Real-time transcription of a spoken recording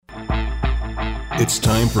It's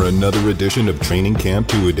time for another edition of Training Camp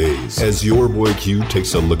Two-A-Days as your boy Q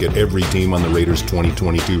takes a look at every team on the Raiders'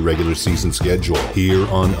 2022 regular season schedule here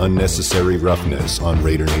on Unnecessary Roughness on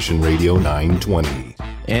Raider Nation Radio 920.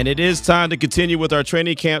 And it is time to continue with our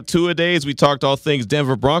Training Camp Two-A-Days. We talked all things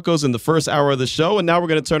Denver Broncos in the first hour of the show, and now we're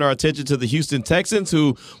going to turn our attention to the Houston Texans,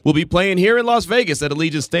 who will be playing here in Las Vegas at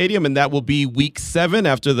Allegiant Stadium, and that will be Week 7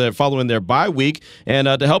 following their bye week. And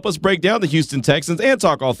to help us break down the Houston Texans and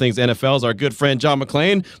talk all things NFL is our good friend John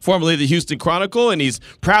McClain, formerly the Houston Chronicle, and he's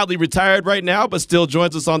proudly retired right now, but still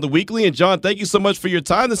joins us on the weekly. And John, thank you so much for your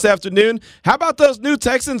time this afternoon. How about those new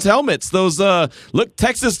Texans helmets? Those look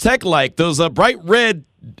Texas Tech-like, those bright red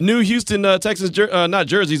new Houston Texans, not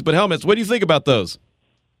jerseys, but helmets. What do you think about those?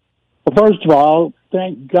 Well, first of all,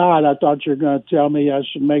 thank God I thought you were going to tell me I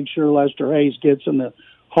should make sure Lester Hayes gets in the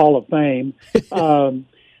Hall of Fame.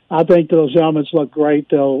 I think those helmets look great.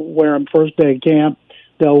 They'll wear them first day of camp.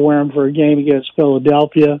 They'll wear them for a game against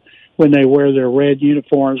Philadelphia when they wear their red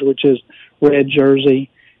uniforms, which is red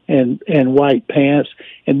jersey and white pants.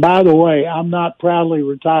 And by the way, I'm not proudly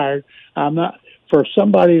retired. I'm not. For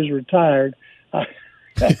somebody who's retired,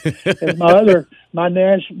 and my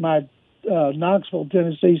Knoxville,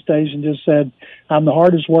 Tennessee station just said I'm the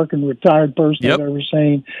hardest working retired person I've ever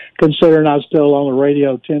seen, considering I'm still on the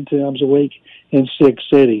radio 10 times a week in 6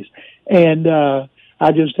 cities. And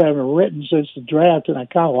I just haven't written since the draft, and I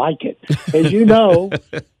kind of like it. As you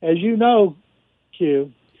know,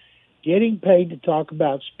 Q, getting paid to talk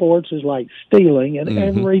about sports is like stealing, and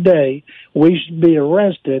every day we should be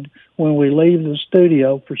arrested when we leave the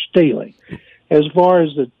studio for stealing. As far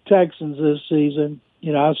as the Texans this season,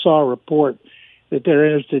 I saw a report that they're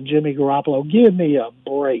interested in Jimmy Garoppolo. Give me a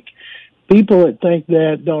break. People that think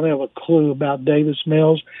that don't have a clue about Davis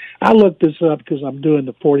Mills. I looked this up because I'm doing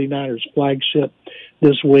the 49ers flagship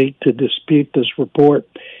this week to dispute this report.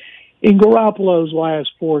 In Garoppolo's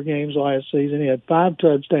last 4 games last season, he had 5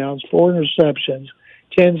 touchdowns, 4 interceptions,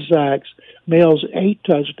 10 sacks. Mills, 8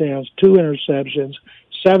 touchdowns, 2 interceptions,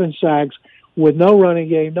 7 sacks, with no running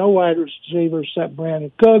game, no wide receiver except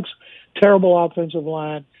Brandon Cooks, terrible offensive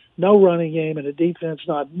line, no running game, and a defense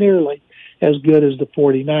not nearly as good as the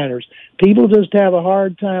 49ers. People just have a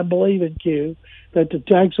hard time believing, Q, that the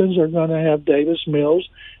Texans are going to have Davis Mills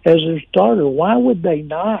as their starter. Why would they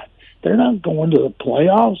not? They're not going to the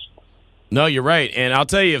playoffs. No, you're right. And I'll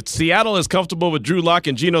tell you, if Seattle is comfortable with Drew Lock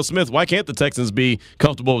and Geno Smith, why can't the Texans be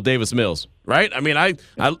comfortable with Davis Mills? Right? I mean, I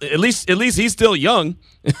at least he's still young,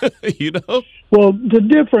 Well, the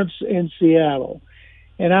difference in Seattle,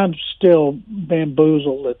 and I'm still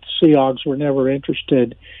bamboozled that the Seahawks were never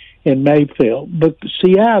interested in Mayfield, but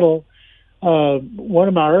Seattle, one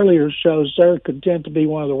of my earlier shows, they're content to be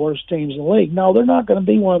one of the worst teams in the league. No, they're not going to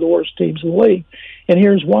be one of the worst teams in the league, and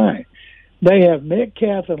here's why. They have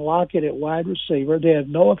Metcalf and Lockett at wide receiver. They have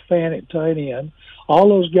Noah Fant at tight end. All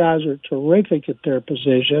those guys are terrific at their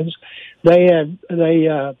positions. They have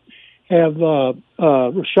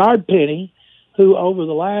Rashard Penny, who over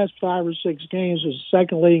the last 5 or 6 games is the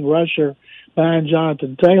second leading rusher behind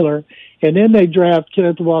Jonathan Taylor. And then they draft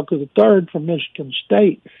Kenneth Walker III from Michigan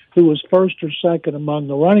State, who was first or second among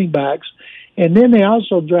the running backs. And then they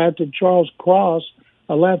also drafted Charles Cross,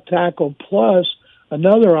 a left tackle, plus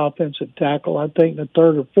another offensive tackle, I think in the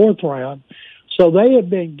 3rd or 4th round. So they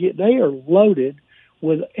are loaded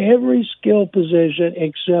with every skill position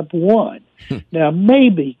except one. Now,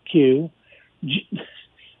 maybe,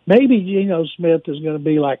 maybe Geno Smith is going to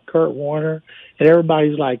be like Kurt Warner, and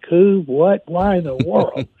everybody's like, who, what, why in the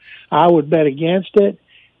world? I would bet against it,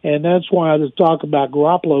 and that's why I talk about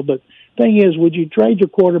Garoppolo. But the thing is, would you trade your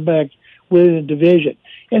quarterback within a division?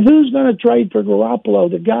 And who's going to trade for Garoppolo?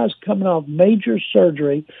 The guy's coming off major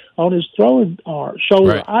surgery on his throwing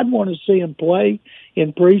shoulder. Right. I'd want to see him play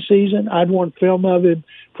in preseason. I'd want film of him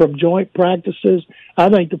from joint practices. I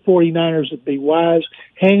think the 49ers would be wise.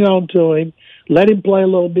 Hang on to him. Let him play a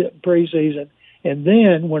little bit in preseason. And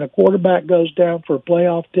then when a quarterback goes down for a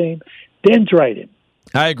playoff team, then trade him.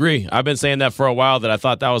 I agree. I've been saying that for a while, that I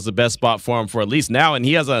thought that was the best spot for him for at least now. And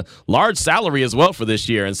he has a large salary as well for this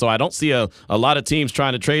year. And so I don't see a lot of teams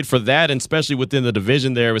trying to trade for that, and especially within the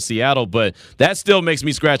division there with Seattle. But that still makes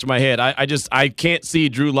me scratch my head. I can't see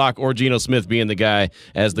Drew Lock or Geno Smith being the guy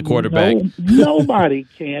as the quarterback. No, nobody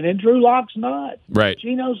can. And Drew Lock's not. Right.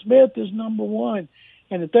 Geno Smith is number one.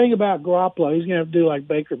 And the thing about Garoppolo, he's going to have to do like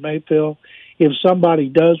Baker Mayfield. If somebody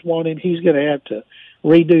does want him, he's going to have to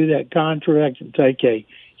redo that contract and take a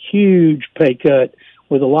huge pay cut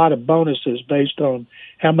with a lot of bonuses based on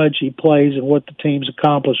how much he plays and what the team's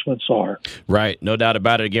accomplishments are. Right. No doubt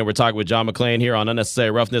about it. Again, we're talking with John McClain here on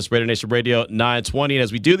Unnecessary Roughness, Raider Nation Radio 920. And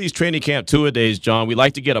as we do these training camp two-a-days, John, we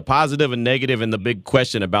like to get a positive and negative and the big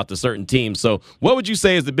question about the certain team. So what would you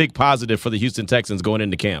say is the big positive for the Houston Texans going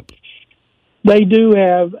into camp? They do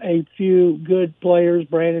have a few good players.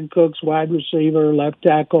 Brandon Cooks, wide receiver, left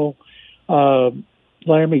tackle,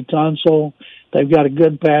 Laramie Tunsil. They've got a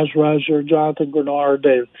good pass rusher, Jonathan Grenard.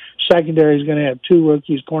 Their secondary is going to have two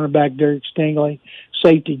rookies, cornerback Derek Stingley,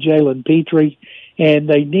 safety Jalen Petrie. And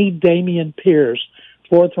they need Dameon Pierce,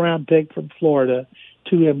 fourth-round pick from Florida,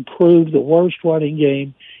 to improve the worst running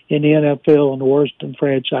game in the NFL and the worst in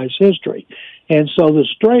franchise history. And so the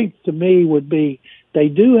strength to me would be they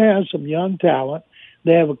do have some young talent.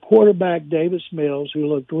 They have a quarterback, Davis Mills, who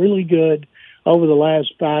looked really good over the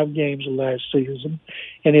last 5 games of last season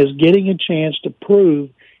and is getting a chance to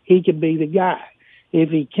prove he can be the guy. If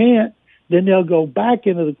he can't, then they'll go back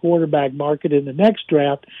into the quarterback market in the next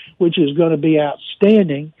draft, which is going to be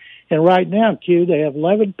outstanding. And right now, Q, they have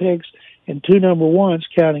 11 picks and 2 number ones,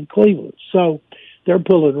 counting Cleveland. So they're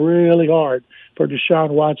pulling really hard for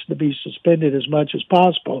Deshaun Watson to be suspended as much as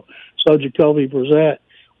possible, so Jacoby Brissett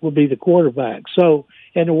will be the quarterback. So,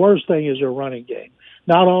 and the worst thing is their running game.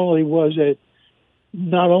 Not only was it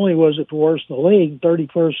the worst in the league,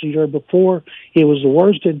 31st the year before, it was the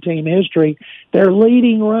worst in team history. Their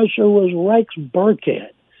leading rusher was Rex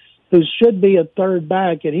Burkhead, who should be a third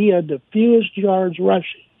back, and he had the fewest yards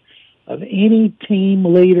rushing of any team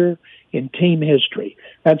leader in team history.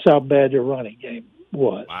 That's how bad their running game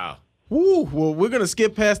was. Wow. Ooh, well, we're going to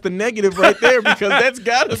skip past the negative right there because that's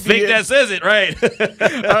got to be I think that says it, right?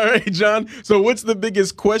 All right, John. So what's the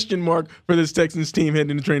biggest question mark for this Texans team heading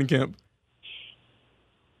into training camp?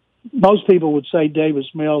 Most people would say Davis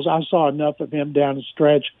Mills. I saw enough of him down the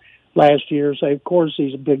stretch last year. So, of course,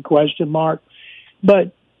 he's a big question mark.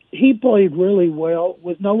 But he played really well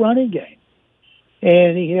with no running game.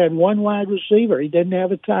 And he had one wide receiver. He didn't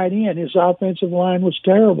have a tight end. His offensive line was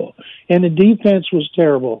terrible. And the defense was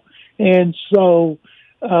terrible. And so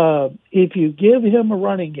if you give him a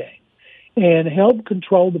running game and help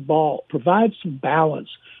control the ball, provide some balance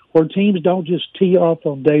where teams don't just tee off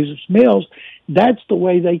on Davis Mills, that's the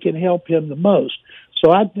way they can help him the most.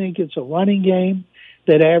 So I think it's a running game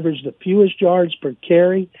that averaged the fewest yards per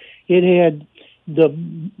carry. It had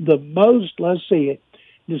the most, let's see,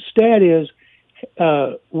 the stat is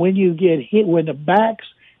when you get hit, when the backs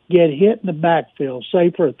get hit in the backfield, say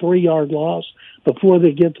for a 3-yard loss before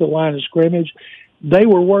they get to the line of scrimmage, they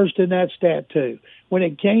were worse than that stat too. When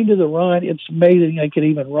it came to the run, it's amazing they could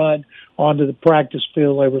even run onto the practice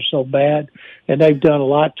field. They were so bad, and they've done a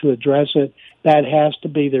lot to address it. That has to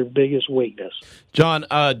be their biggest weakness. John,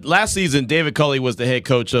 last season, David Culley was the head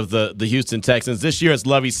coach of the Houston Texans. This year, it's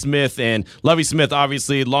Lovie Smith, and Lovie Smith,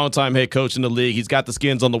 obviously, longtime head coach in the league. He's got the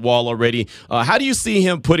skins on the wall already. How do you see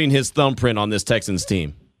him putting his thumbprint on this Texans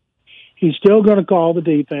team? He's still going to call the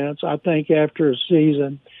defense. I think after a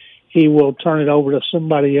season, he will turn it over to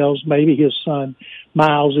somebody else, maybe his son,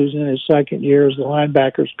 Miles, who's in his second year as the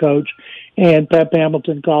linebackers coach. And Pep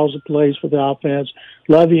Hamilton calls the plays for the offense.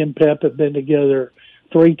 Lovie and Pep have been together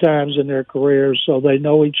 3 times in their careers, so they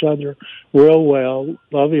know each other real well.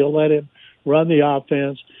 Lovie will let him run the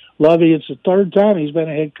offense. Lovie, it's the 3rd time he's been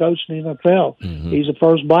a head coach in the NFL. Mm-hmm. He's the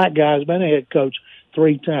first black guy who's been a head coach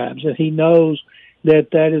 3 times, and he knows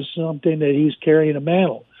that is something that he's carrying a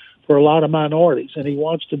mantle for a lot of minorities, and he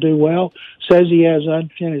wants to do well. Says he has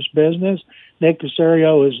unfinished business. Nick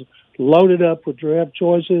Caserio is loaded up with draft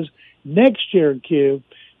choices. Next year, Q,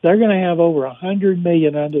 they're going to have over $100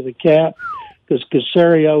 million under the cap because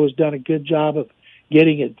Caserio has done a good job of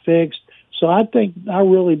getting it fixed. So I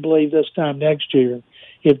really believe this time next year,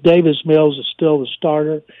 if Davis Mills is still the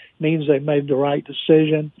starter, means they made the right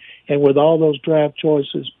decision. And with all those draft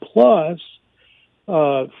choices, plus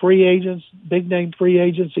free agents, big-name free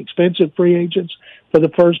agents, expensive free agents for the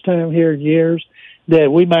first time here in years, that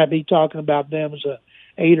we might be talking about them as a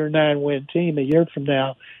 8 or 9 win team a year from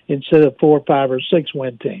now instead of 4, 5, or 6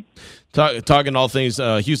 win team. Talking all things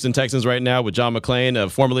Houston Texans right now with John McClain,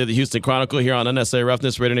 formerly of the Houston Chronicle, here on Unnecessary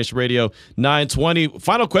Roughness, Raider Nation Radio 920.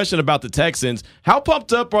 Final question about the Texans. How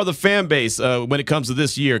pumped up are the fan base when it comes to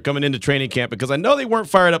this year coming into training camp? Because I know they weren't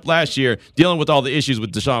fired up last year dealing with all the issues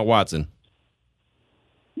with Deshaun Watson.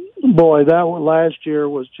 Boy, that one last year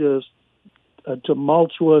was just a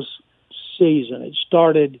tumultuous season. It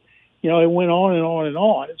started, it went on and on and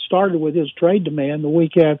on. It started with his trade demand the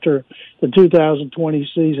week after the 2020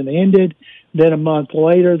 season ended. Then a month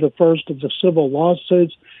later, the first of the civil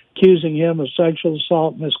lawsuits accusing him of sexual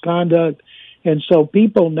assault misconduct. And so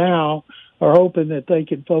people now are hoping that they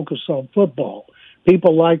can focus on football.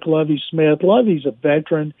 People like Lovie Smith. Lovie's a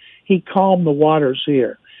veteran. He calmed the waters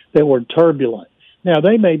here that were turbulent. Now,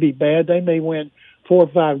 they may be bad. They may win 4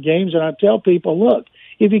 or 5 games. And I tell people, look,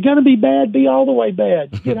 if you're going to be bad, be all the way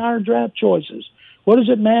bad. Get higher draft choices. What does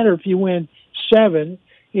it matter if you win 7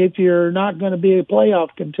 if you're not going to be a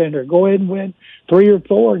playoff contender? Go ahead and win 3 or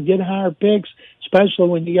 4 and get higher picks, especially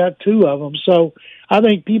when you got 2 of them. So I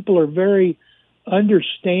think people are very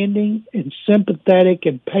understanding and sympathetic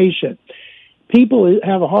and patient. People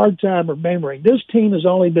have a hard time remembering this team has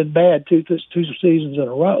only been bad two seasons in a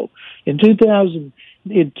row. In January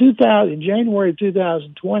of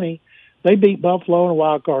 2020, they beat Buffalo in a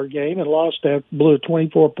wild card game and blew a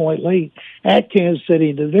 24-point lead at Kansas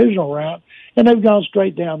City in the divisional round, and they've gone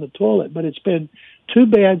straight down the toilet. But it's been 2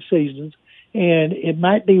 bad seasons, and it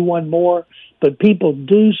might be one more, but people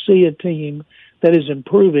do see a team that is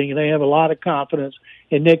improving, and they have a lot of confidence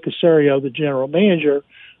in Nick Caserio, the general manager,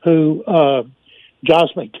 who Josh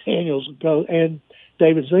McDaniels and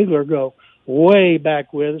David Ziegler go way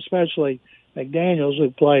back with, especially McDaniels,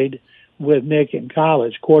 who played with Nick in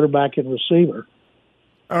college, quarterback and receiver.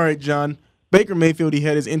 All right, John. Baker Mayfield, he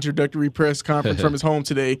had his introductory press conference from his home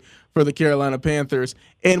today for the Carolina Panthers.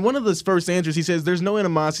 And one of his first answers, he says, there's no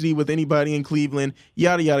animosity with anybody in Cleveland,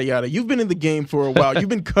 yada, yada, yada. You've been in the game for a while. You've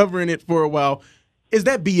been covering it for a while. Is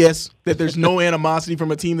that BS that there's no animosity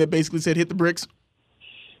from a team that basically said hit the bricks?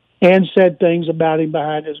 And said things about him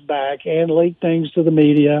behind his back and leaked things to the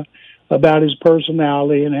media about his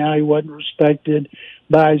personality and how he wasn't respected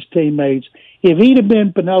by his teammates. If he'd have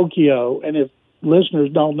been Pinocchio, and if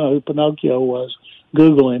listeners don't know who Pinocchio was,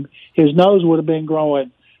 Google him, his nose would have been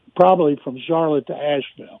growing probably from Charlotte to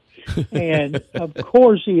Asheville. And, of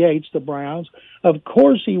course, he hates the Browns. Of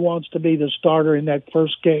course he wants to be the starter in that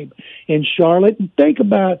first game in Charlotte. And think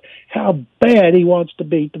about how bad he wants to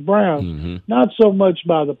beat the Browns. Mm-hmm. Not so much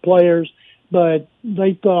by the players, but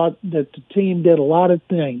they thought that the team did a lot of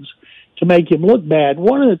things to make him look bad.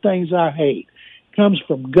 One of the things I hate comes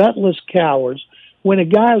from gutless cowards. When a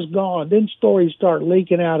guy's gone, then stories start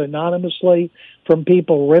leaking out anonymously from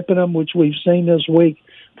people ripping them, which we've seen this week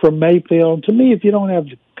from Mayfield. To me, if you don't have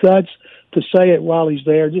the guts to say it while he's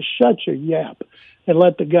there, just shut your yap and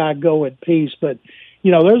let the guy go in peace. But,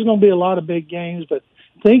 there's going to be a lot of big games, but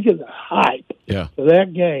think of the hype for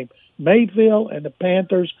that game. Mayfield and the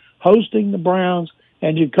Panthers hosting the Browns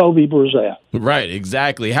and Jacoby Brissett. Right,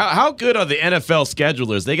 exactly. How good are the NFL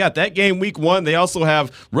schedulers? They got that game week 1. They also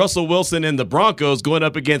have Russell Wilson and the Broncos going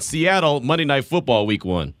up against Seattle Monday Night Football week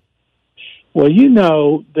 1. Well, you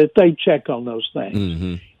know that they check on those things.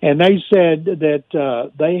 Mm-hmm. And they said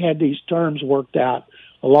that they had these terms worked out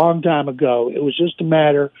a long time ago. It was just a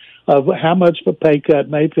matter of how much of a pay cut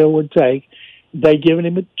Mayfield would take. They given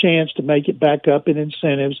him a chance to make it back up in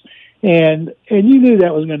incentives. And you knew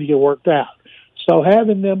that was going to get worked out. So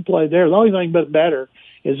having them play there, the only thing but better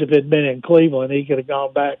is if it had been in Cleveland, he could have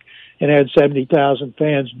gone back and had 70,000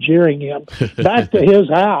 fans jeering him back to his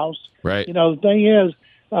house. Right. The thing is,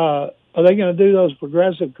 are they going to do those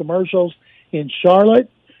progressive commercials in Charlotte?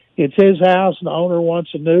 It's his house, and the owner wants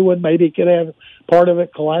a new one. Maybe he could have part of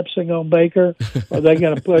it collapsing on Baker. Are they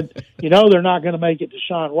going to put, they're not going to make it to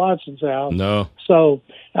Sean Watson's house. No. So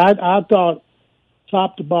I thought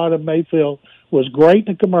top to bottom Mayfield was great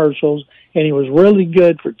in the commercials, and he was really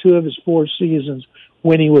good for 2 of his 4 seasons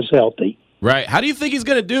when he was healthy. Right. How do you think he's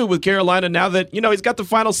going to do with Carolina now that, he's got the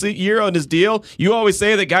final year on his deal? You always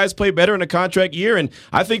say that guys play better in a contract year, and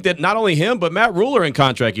I think that not only him, but Matt Rule are in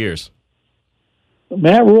contract years.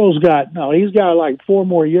 Matt Rule's got like 4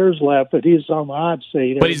 more years left, but he's on the hot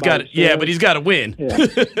seat. But he's got to win.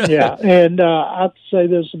 Yeah. And I have to say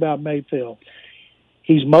this about Mayfield.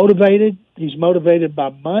 He's motivated. He's motivated by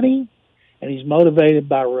money, and he's motivated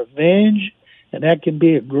by revenge, and that can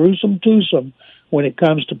be a gruesome twosome when it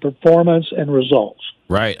comes to performance and results.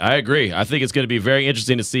 Right, I agree. I think it's going to be very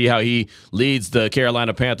interesting to see how he leads the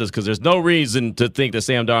Carolina Panthers because there's no reason to think that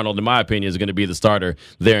Sam Darnold, in my opinion, is going to be the starter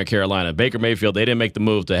there in Carolina. Baker Mayfield, they didn't make the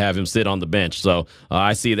move to have him sit on the bench, so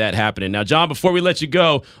I see that happening. Now, John, before we let you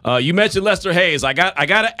go, you mentioned Lester Hayes. I got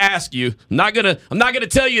to ask you. I'm not gonna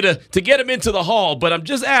tell you to get him into the Hall, but I'm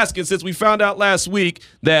just asking since we found out last week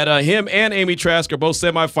that him and Amy Trask are both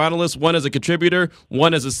semifinalists. One as a contributor,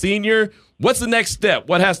 one as a senior. What's the next step?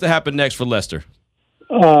 What has to happen next for Lester?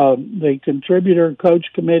 The contributor coach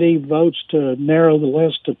committee votes to narrow the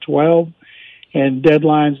list to 12, and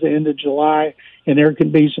deadline's the end of July, and there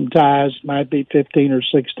can be some ties, might be 15 or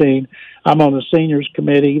 16. I'm on the seniors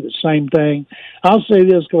committee, the same thing. I'll say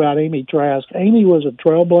this about Amy Trask. Amy was a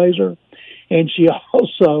trailblazer, and she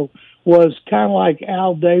also was kind of like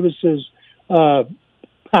Al Davis's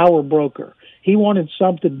power broker. He wanted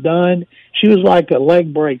something done. She was like a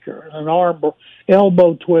leg breaker, an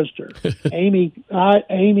elbow twister. Amy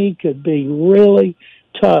could be really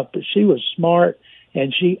tough, but she was smart,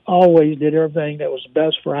 and she always did everything that was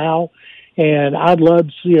best for Al. And I'd love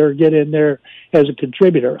to see her get in there as a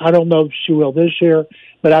contributor. I don't know if she will this year,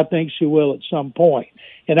 but I think she will at some point.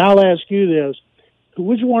 And I'll ask you this: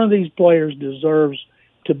 which one of these players deserves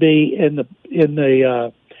to be in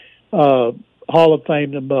the Hall of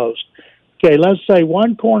Fame the most? Okay, let's say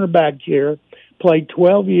one cornerback here played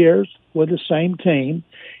 12 years with the same team.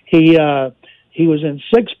 He was in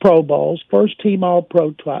 6 Pro Bowls, first team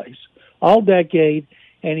All-Pro twice, all decade,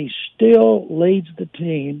 and he still leads the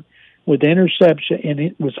team with interception, and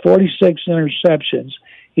it was 46 interceptions,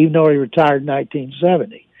 even though he retired in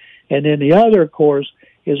 1970. And then the other, of course,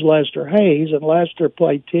 is Lester Hayes, and Lester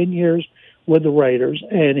played 10 years with the Raiders,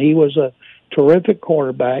 and he was a terrific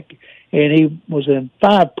quarterback, and he was in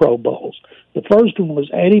 5 Pro Bowls. The first one was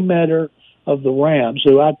Eddie Metter of the Rams,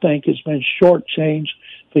 who I think has been shortchanged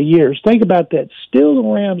for years. Think about that. Still the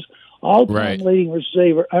Rams' all-time leading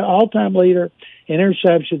receiver, all-time leader in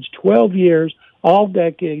interceptions, 12 years, all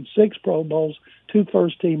decade, 6 Pro Bowls, 2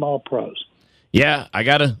 first-team All-Pros. Yeah, I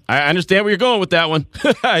understand where you're going with that one.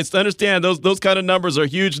 I understand those kind of numbers are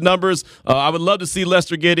huge numbers. I would love to see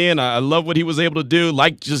Lester get in. I love what he was able to do.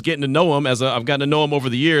 Like just getting to know him as I've gotten to know him over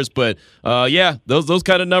the years. But yeah, those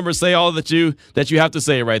kind of numbers say all that you have to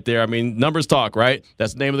say right there. I mean, numbers talk, right?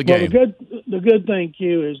 That's the name of the game. Well, the good thing,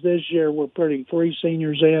 Q, is this year we're putting 3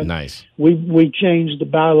 seniors in. Nice. We changed the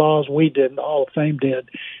bylaws. We did, the Hall of Fame did,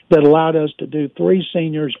 that allowed us to do 3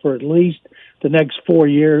 seniors for at least the next 4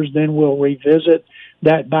 years. Then we'll revisit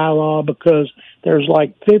that bylaw because there's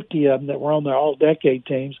like 50 of them that were on their all-decade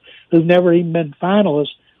teams who've never even been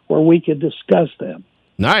finalists where we could discuss them.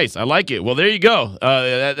 Nice. I like it. Well, there you go.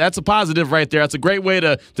 That's a positive right there. That's a great way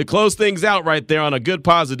to close things out right there on a good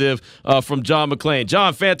positive from John McClain.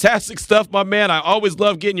 John, fantastic stuff, my man. I always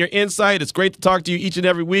love getting your insight. It's great to talk to you each and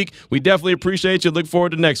every week. We definitely appreciate you. Look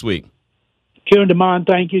forward to next week. Q and Damon,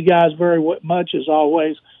 thank you guys very much as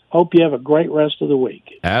always. Hope you have a great rest of the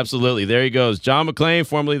week. Absolutely. There he goes. John McClain,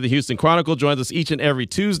 formerly of the Houston Chronicle, joins us each and every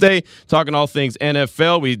Tuesday talking all things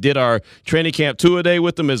NFL. We did our training camp two-a-day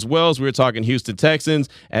with them as well as we were talking Houston Texans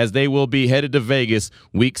as they will be headed to Vegas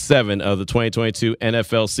week 7 of the 2022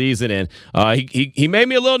 NFL season. And he made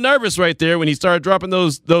me a little nervous right there when he started dropping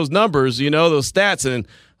those numbers, those stats. And I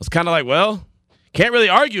was kind of like, well, can't really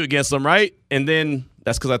argue against them, right? And then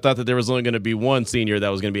that's because I thought that there was only going to be 1 senior that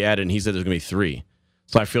was going to be added, and he said there's going to be 3.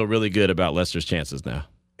 So I feel really good about Lester's chances now.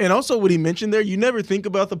 And also what he mentioned there, you never think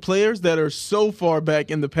about the players that are so far back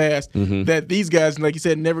in the past that these guys, like you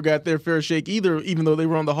said, never got their fair shake either, even though they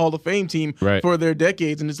were on the Hall of Fame team for their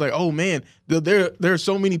decades. And it's like, oh, man, there are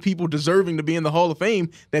so many people deserving to be in the Hall of Fame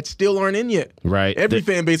that still aren't in yet. Right. Every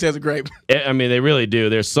fan base has a gripe. I mean, they really do.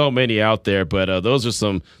 There's so many out there, but those are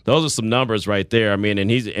some numbers right there. I mean, and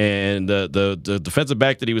the defensive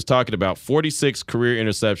back that he was talking about, 46 career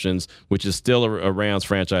interceptions, which is still a Rams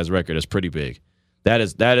franchise record. Is pretty big.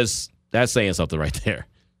 That's saying something right there.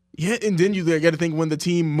 Yeah, and then you got to think when the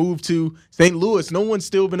team moved to St. Louis, no one's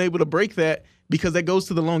still been able to break that because that goes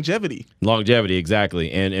to the longevity. Longevity,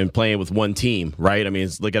 exactly, and playing with one team, right? I mean,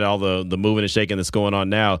 look at all the moving and shaking that's going on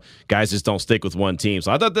now. Guys just don't stick with one team.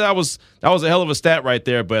 So I thought that was a hell of a stat right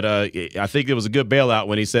there. But I think it was a good bailout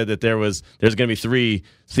when he said that there's going to be 3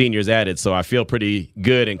 seniors added. So I feel pretty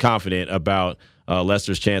good and confident about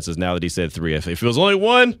Lester's chances now that he said 3. If it was only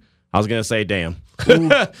 1. I was going to say, damn.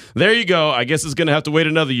 There you go. I guess it's going to have to wait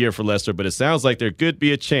another year for Lester, but it sounds like there could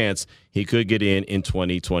be a chance he could get in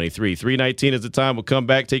 2023. 3:19 is the time. We'll come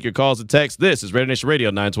back, take your calls and texts. This is Raider Nation Radio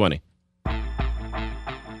 920.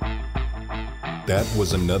 That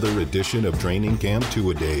was another edition of Training Camp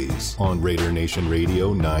Two-A-Days on Raider Nation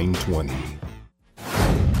Radio 920.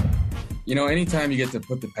 Anytime you get to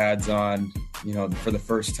put the pads on, for the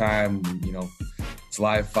first time, it's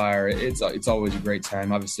live fire. It's always a great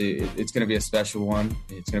time. Obviously, it's going to be a special one.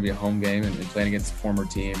 It's going to be a home game and playing against a former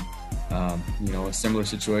team. A similar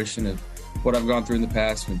situation of what I've gone through in the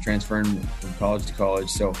past when transferring from college to college.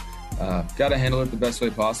 So, got to handle it the best way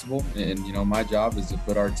possible. And my job is to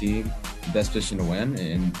put our team in the best position to win.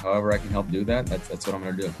 And however I can help do that, that's what I'm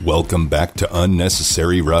going to do. Welcome back to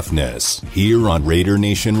Unnecessary Roughness here on Raider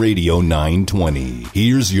Nation Radio 920.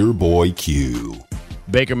 Here's your boy Q.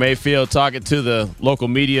 Baker Mayfield talking to the local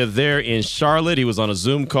media there in Charlotte. He was on a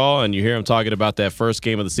Zoom call, and you hear him talking about that first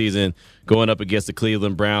game of the season going up against the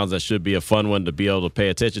Cleveland Browns. That should be a fun one to be able to pay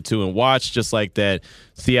attention to and watch, just like that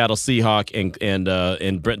Seattle Seahawk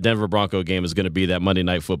and Denver Bronco game is going to be that Monday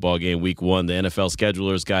Night Football game, Week 1. The NFL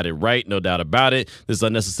schedulers got it right, no doubt about it. This is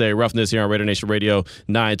Unnecessary Roughness here on Raider Nation Radio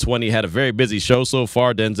 920. Had a very busy show so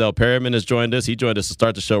far. Denzel Perryman has joined us. He joined us to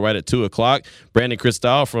start the show right at 2 o'clock. Brandon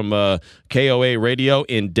Cristal from KOA Radio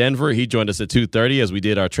in Denver. He joined us at 2:30 as we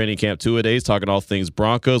did our training camp two-a-days, talking all things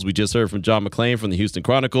Broncos. We just heard from John McClain from the Houston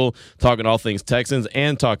Chronicle, talking all things Texans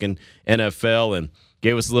and talking NFL, and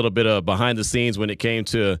gave us a little bit of behind the scenes when it came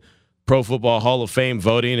to Pro Football Hall of Fame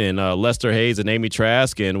voting and Lester Hayes and Amy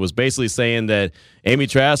Trask, and was basically saying that Amy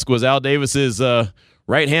Trask was Al Davis's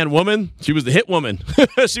right-hand woman. She was the hit woman.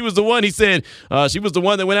 She was the one, he said, she was the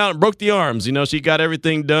one that went out and broke the arms. You know, she got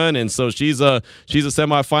everything done, and so she's a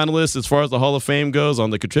semifinalist as far as the Hall of Fame goes on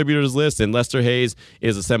the contributors list, and Lester Hayes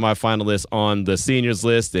is a semifinalist on the seniors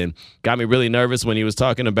list, and got me really nervous when he was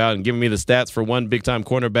talking about and giving me the stats for one big-time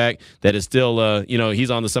cornerback that is still,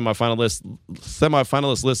 he's on the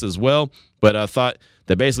semifinalist list as well, but I thought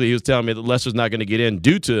that basically he was telling me that Lester's not going to get in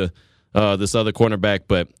due to this other cornerback,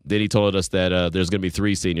 but then he told us that there's going to be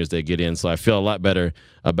 3 seniors that get in. So I feel a lot better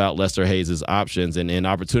about Lester Hayes' options and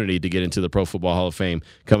opportunity to get into the Pro Football Hall of Fame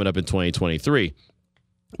coming up in 2023.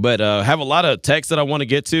 But have a lot of texts that I want to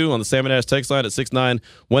get to on the Salmon Ash text line at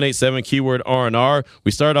 69187, keyword R&R.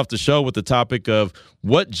 We started off the show with the topic of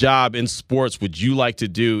what job in sports would you like to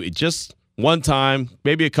do just one time,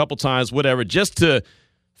 maybe a couple times, whatever, just to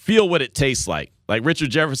feel what it tastes like. Like Richard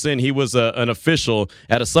Jefferson, he was an official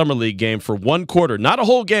at a Summer League game for 1 quarter, not a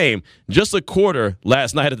whole game, just a quarter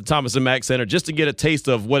last night at the Thomas & Mack Center, just to get a taste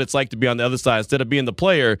of what it's like to be on the other side. Instead of being the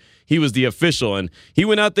player, he was the official, and he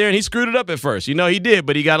went out there and he screwed it up at first. You know, he did,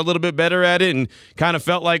 but he got a little bit better at it and kind of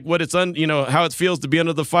felt like what it's how it feels to be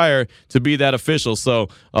under the fire to be that official. So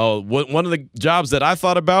one of the jobs that I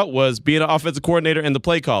thought about was being an offensive coordinator and the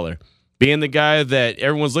play caller. Being the guy that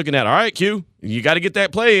everyone's looking at. All right, Q, you got to get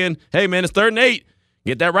that play in. Hey, man, it's 3rd and 8.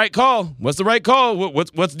 Get that right call. What's the right call?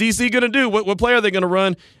 What's DC going to do? What play are they going to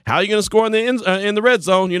run? How are you going to score in the red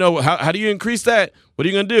zone? You know, how do you increase that? What are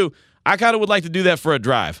you going to do? I kind of would like to do that for a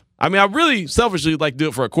drive. I mean, I really selfishly would like to do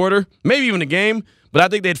it for a quarter, maybe even a game, but I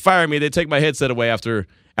think they'd fire me. They'd take my headset away after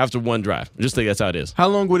one drive. I just think that's how it is. How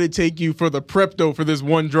long would it take you for the prep, though, for this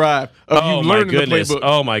one drive of you learning the playbook?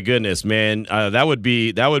 Oh, my goodness, man. That would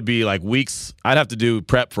be like weeks. I'd have to do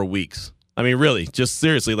prep for weeks. I mean, really, just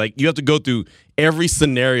seriously, like you have to go through every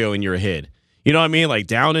scenario in your head. You know what I mean? Like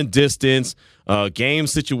down and distance, game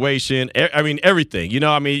situation. I mean, everything. You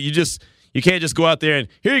know, I mean, you can't just go out there and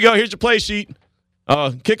here you go. Here's your play sheet.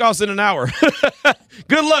 Kickoff's in an hour.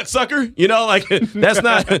 Good luck, sucker. You know, like that's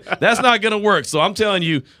not going to work. So I'm telling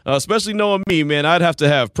you, especially knowing me, man, I'd have to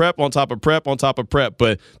have prep on top of prep on top of prep.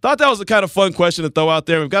 But thought that was a kind of fun question to throw out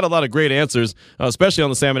there. We've got a lot of great answers, especially on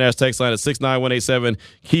the Salmon Ash text line at 69187,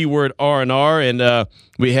 keyword R&R. And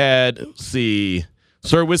we had, let's see,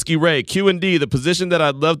 Sir Whiskey Ray, Q&D, the position that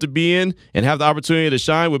I'd love to be in and have the opportunity to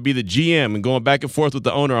shine would be the GM and going back and forth with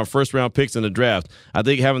the owner on first-round picks in the draft. I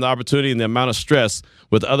think having the opportunity and the amount of stress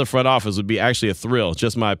with the other front office would be actually a thrill,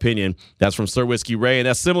 just my opinion. That's from Sir Whiskey Ray, and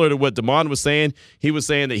that's similar to what Damon was saying. He was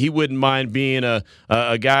saying that he wouldn't mind being a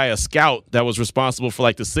scout that was responsible for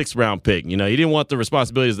like the 6th-round pick. You know, he didn't want the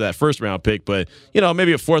responsibilities of that first-round pick, but, you know,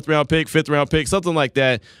 maybe a 4th-round pick, 5th-round pick, something like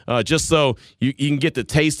that, just so you can get the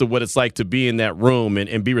taste of what it's like to be in that room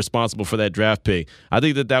and be responsible for that draft pick. I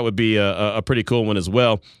think that would be a pretty cool one as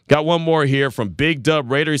well. Got one more here from Big Dub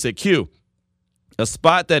Raider. He said, Q, a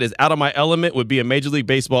spot that is out of my element would be a Major League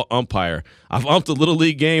Baseball umpire. I've umped a little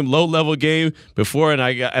league game, low-level game before, and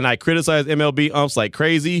I criticized MLB umps like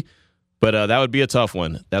crazy, but that would be a tough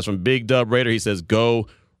one. That's from Big Dub Raider. He says, go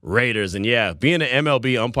Raiders. And yeah, being an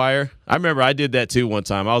MLB umpire, I remember I did that too one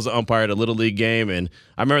time. I was an umpire at a Little League game, and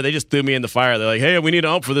I remember they just threw me in the fire. They're like, hey, we need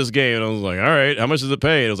an ump for this game. And I was like, all right, how much does it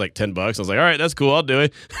pay? And it was like $10. I was like, all right, that's cool. I'll do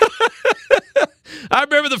it. I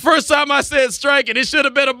remember the first time I said strike, and it should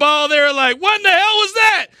have been a ball. They were like, what in the hell was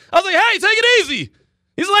that? I was like, hey, take it easy.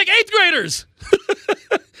 These are like 8th graders.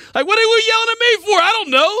 Like, what are we yelling at me for? I don't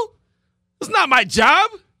know. It's not my job.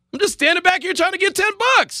 I'm just standing back here trying to get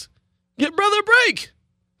 $10. Get brother a break.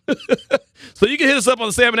 So you can hit us up on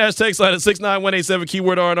the Salmon Ash text line at 69187,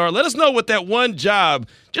 keyword R&R. Let us know what that one job,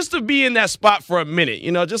 just to be in that spot for a minute,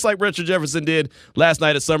 you know, just like Richard Jefferson did last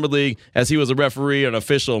night at Summer League as he was a referee and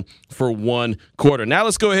official for 1 quarter. Now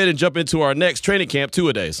let's go ahead and jump into our next training camp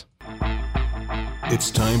two-a-days. It's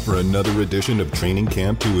time for another edition of Training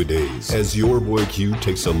Camp Two-A-Days as your boy Q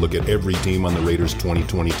takes a look at every team on the Raiders'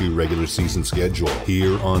 2022 regular season schedule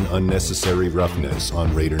here on Unnecessary Roughness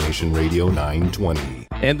on Raider Nation Radio 920.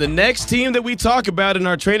 And the next team that we talk about in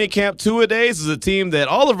our training camp two-a-days is a team that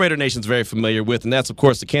all of Raider Nation is very familiar with, and that's, of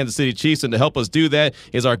course, the Kansas City Chiefs. And to help us do that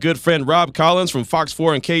is our good friend Rob Collins from Fox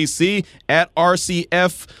 4 and KC at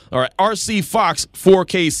RCF or RC Fox 4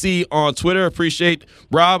 KC on Twitter. Appreciate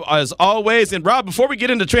Rob as always. And Rob, before we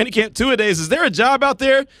get into training camp two-a-days, is there a job out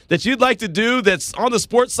there that you'd like to do that's on the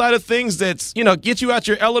sports side of things that's, get you out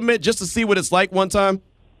your element just to see what it's like one time?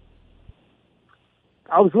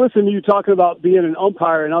 I was listening to you talking about being an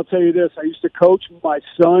umpire, and I'll tell you this. I used to coach my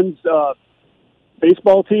son's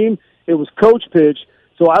baseball team. It was coach pitch,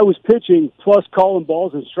 so I was pitching plus calling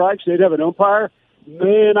balls and strikes. They'd have an umpire.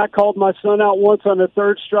 Man, I called my son out once on the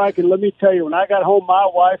third strike, and let me tell you, when I got home, my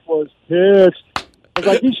wife was pissed. I was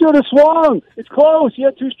like, you should have swung. It's close. You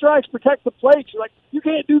had 2 strikes. Protect the plate. She's like, you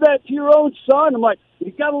can't do that to your own son. I'm like,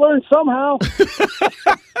 you got to learn somehow.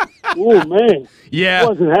 Oh, man. Yeah. I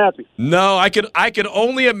wasn't happy. No, I could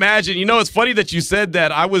only imagine. It's funny that you said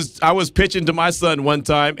that. I was pitching to my son one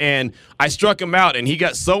time, and I struck him out, and he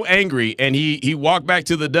got so angry, and he walked back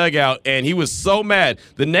to the dugout, and he was so mad.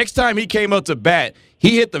 The next time he came up to bat,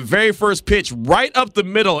 he hit the very first pitch right up the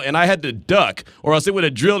middle, and I had to duck, or else it would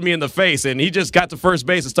have drilled me in the face. And he just got to first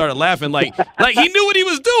base and started laughing like he knew what he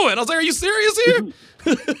was doing. I was like, "Are you serious here?"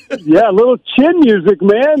 Yeah, a little chin music,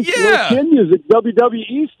 man. Yeah, little chin music,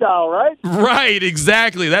 WWE style, right? Right,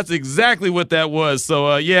 exactly. That's exactly what that was. So,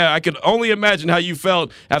 I could only imagine how you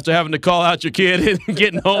felt after having to call out your kid and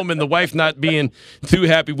getting home and the wife not being too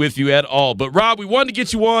happy with you at all. But, Rob, we wanted to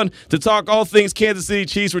get you on to talk all things Kansas City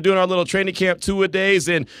Chiefs. We're doing our little training camp two-a-days.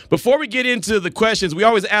 And before we get into the questions, we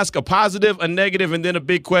always ask a positive, a negative, and then a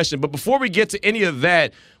big question. But before we get to any of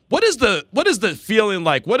that, what is the feeling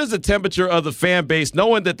like? What is the temperature of the fan base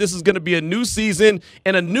knowing that this is going to be a new season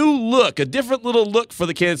and a new look, a different little look for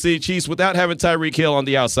the Kansas City Chiefs without having Tyreek Hill on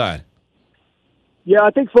the outside? Yeah,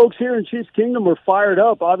 I think folks here in Chiefs Kingdom are fired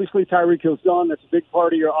up. Obviously, Tyreek Hill's gone. That's a big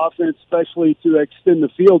part of your offense, especially to extend the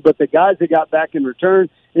field. But the guys they got back in return,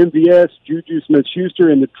 MVS, Juju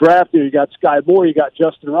Smith-Schuster in the draft, you got Sky Moore, you got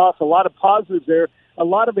Justin Ross, a lot of positives there, a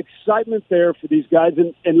lot of excitement there for these guys.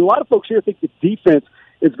 And a lot of folks here think the defense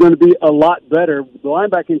is going to be a lot better. The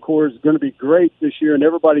linebacking core is going to be great this year, and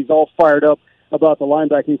everybody's all fired up about the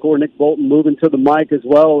linebacking core. Nick Bolton moving to the mic as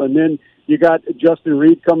well, and then you got Justin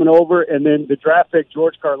Reed coming over, and then the draft pick,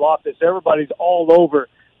 George Karlaftis. Everybody's all over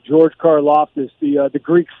George Karlaftis, the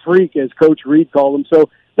Greek freak, as Coach Reed called him.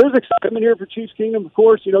 So there's excitement here for Chiefs Kingdom. Of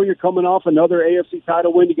course, you're coming off another AFC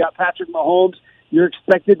title win. You got Patrick Mahomes. You're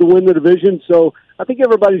expected to win the division. So I think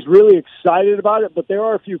everybody's really excited about it, but there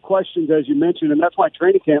are a few questions, as you mentioned, and that's why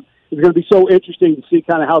training camp is going to be so interesting to see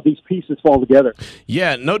kind of how these pieces fall together.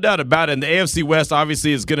 Yeah, no doubt about it. And the AFC West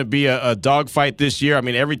obviously is going to be a dogfight this year. I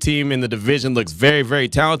mean, every team in the division looks very, very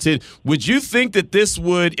talented. Would you think that this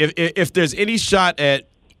would, if there's any shot at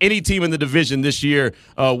any team in the division this year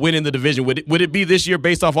winning the division, would it be this year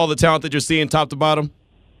based off all the talent that you're seeing top to bottom?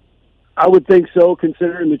 I would think so,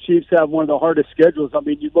 considering the Chiefs have one of the hardest schedules. I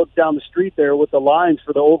mean, you look down the street there with the lines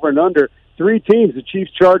for the over and under. 3 teams, the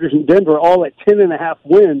Chiefs, Chargers, and Denver, all at 10.5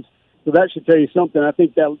 wins. So that should tell you something. I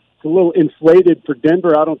think that's a little inflated for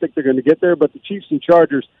Denver. I don't think they're going to get there. But the Chiefs and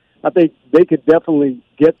Chargers, I think they could definitely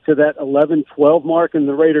get to that 11-12 mark. And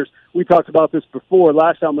the Raiders, we talked about this before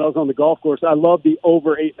last time when I was on the golf course. I love the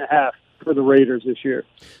over 8.5 for the Raiders this year.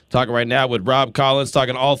 Talking right now with Rob Collins,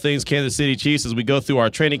 talking all things Kansas City Chiefs as we go through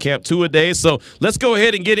our training camp two-a-days. So let's go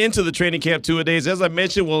ahead and get into the training camp two-a-days. As I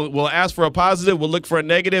mentioned, we'll ask for a positive, we'll look for a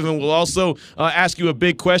negative, and we'll also ask you a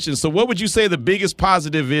big question. So what would you say the biggest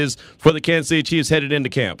positive is for the Kansas City Chiefs headed into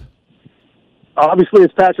camp? Obviously,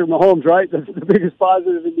 it's Patrick Mahomes, right? That's the biggest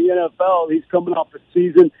positive in the NFL. He's coming off a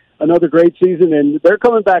season, another great season, and they're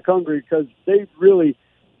coming back hungry because they really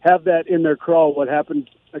have that in their crawl, what happened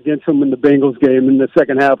against them in the Bengals game in the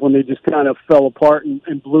second half when they just kind of fell apart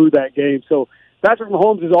and blew that game. So Patrick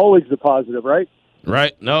Mahomes is always the positive, right?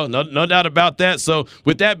 Right. No doubt about that. So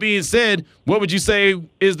with that being said, what would you say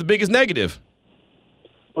is the biggest negative?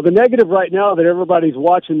 Well, the negative right now that everybody's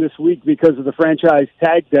watching this week because of the franchise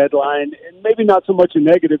tag deadline, and maybe not so much a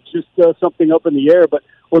negative, just something up in the air, but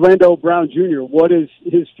Orlando Brown Jr., what is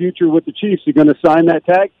his future with the Chiefs? Is he going to sign that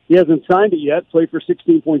tag? He hasn't signed it yet, play for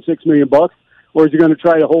 $16.6 million. Or is he going to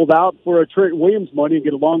try to hold out for a Trent Williams money and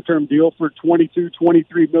get a long-term deal for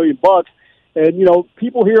 $23 million? And,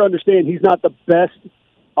 people here understand he's not the best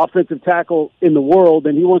offensive tackle in the world,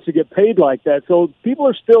 and he wants to get paid like that. So people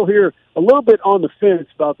are still here a little bit on the fence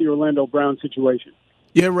about the Orlando Brown situation.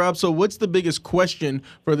 Yeah, Rob, so what's the biggest question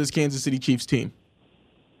for this Kansas City Chiefs team?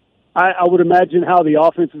 I would imagine how the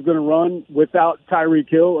offense is going to run without Tyreek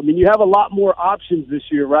Hill. I mean, you have a lot more options this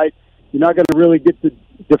year, right? you're not going to really get to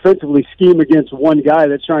defensively scheme against one guy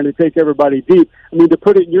that's trying to take everybody deep. I mean, to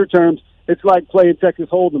put it in your terms, it's like playing Texas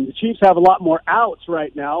Hold'em. The Chiefs have a lot more outs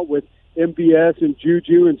right now with MVS and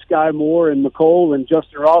Juju and Sky Moore and McCole and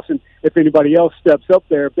Justin Ross, and if anybody else steps up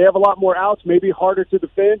there. If they have a lot more outs, maybe harder to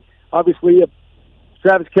defend. Obviously,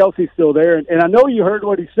 Travis Kelce's still there. And I know you heard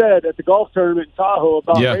what he said at the golf tournament in Tahoe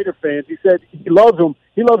about Raider fans. He said he loves them.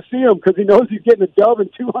 He loves seeing them because he knows he's getting a dub in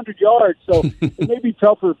 200 yards. So it may be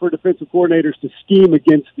tougher for defensive coordinators to scheme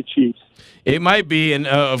against the Chiefs. It might be, and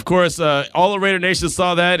of course, all of Raider Nation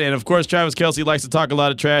saw that, and of course, Travis Kelce likes to talk a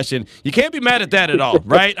lot of trash, and you can't be mad at that at all,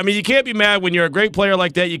 right? I mean, you can't be mad when you're a great player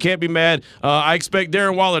like that. You can't be mad. I expect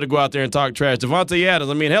Darren Waller to go out there and talk trash. Devontae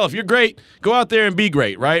Adams, I mean, hell, if you're great, go out there and be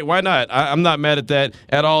great, right? Why not? I'm not mad at that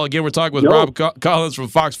at all. Again, we're talking with Rob Collins from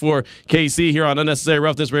Fox 4 KC here on Unnecessary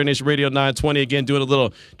Roughness, Raider Nation Radio 920, again, doing a little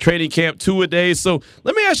training camp two-a-days. So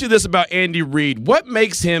let me ask you this about Andy Reid. What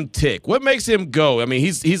makes him tick? What makes him go? I mean,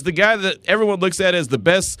 he's the guy that everyone looks at as the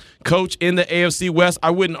best coach in the AFC West. I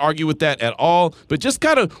wouldn't argue with that at all. But just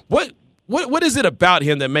kind of what is it about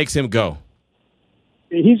him that makes him go?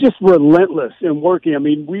 He's just relentless in working. I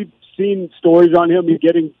mean, we've seen stories on him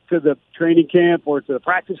getting to the training camp or to the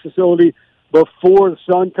practice facility before the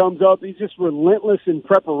sun comes up. He's just relentless in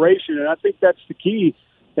preparation, and I think that's the key,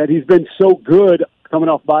 that he's been so good coming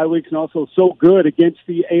off bye weeks and also so good against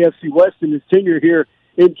the AFC West in his tenure here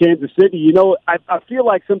in Kansas City. You know, I feel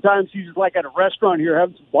like sometimes he's just like at a restaurant here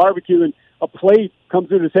having some barbecue and a plate comes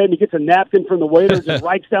in his head and he gets a napkin from the waiter and just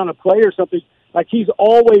writes down a play or something. Like he's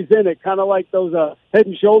always in it, kind of like those Head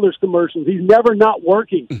and Shoulders commercials. He's never not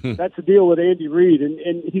working. That's the deal with Andy Reid.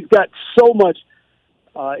 And he's got so much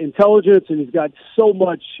intelligence, and he's got so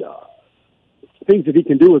much things that he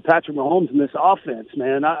can do with Patrick Mahomes in this offense,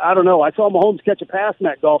 man. I don't know. I saw Mahomes catch a pass in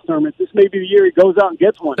that golf tournament. This may be the year he goes out and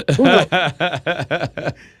gets one. Who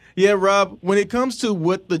knows? Yeah, Rob, when it comes to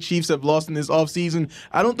what the Chiefs have lost in this offseason,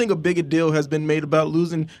 I don't think a big a deal has been made about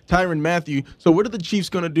losing Tyrann Mathieu. So what are the Chiefs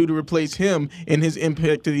going to do to replace him and his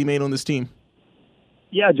impact that he made on this team?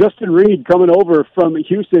 Yeah, Justin Reid coming over from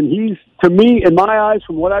Houston. He's, to me, in my eyes,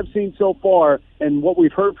 from what I've seen so far and what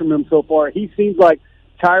we've heard from him so far, he seems like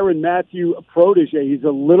Tyrann Mathieu protege. He's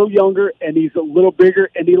a little younger and he's a little bigger,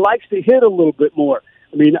 and he likes to hit a little bit more.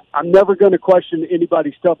 I mean, I'm never going to question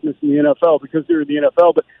anybody's toughness in the NFL because they're in the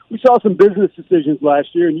NFL, but we saw some business decisions last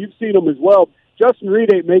year, and you've seen them as well. Justin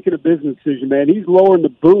Reid ain't making a business decision, man. He's lowering the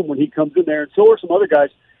boom when he comes in there, and so are some other guys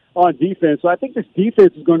on defense. So I think this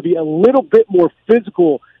defense is going to be a little bit more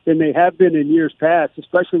physical than they have been in years past,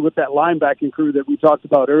 especially with that linebacking crew that we talked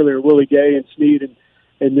about earlier, Willie Gay and Snead,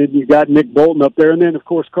 and then you got Nick Bolton up there, and then, of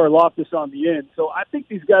course, Karlaftis on the end. So I think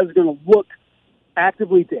these guys are going to look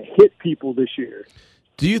actively to hit people this year.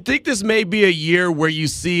 Do you think this may be a year where you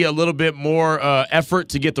see a little bit more effort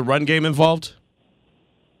to get the run game involved?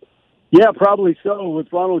 Yeah, probably so. With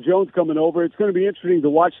Ronald Jones coming over, it's going to be interesting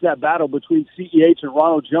to watch that battle between CEH and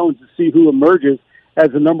Ronald Jones to see who emerges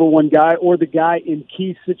as the number one guy or the guy in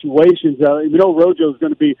key situations. Rojo is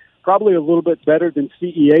going to be probably a little bit better than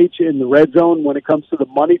CEH in the red zone when it comes to the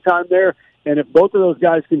money time there. And if both of those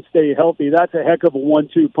guys can stay healthy, that's a heck of a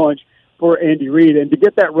 1-2 punch for Andy Reid. And to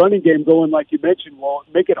get that running game going, like you mentioned, will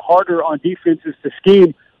make it harder on defenses to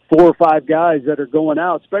scheme 4 or 5 guys that are going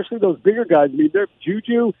out, especially those bigger guys. I mean, they're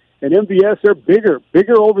Juju and MVS, they're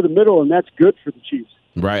bigger over the middle, and that's good for the Chiefs.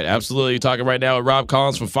 Right, absolutely. You're talking right now with Rob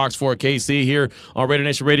Collins from Fox 4 KC here on Raider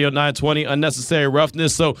Nation Radio 920, Unnecessary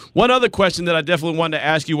Roughness. So one other question that I definitely wanted to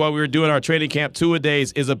ask you while we were doing our training camp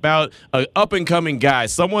two-a-days is about an up-and-coming guy,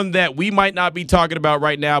 someone that we might not be talking about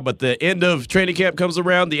right now, but the end of training camp comes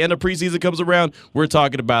around, the end of preseason comes around, we're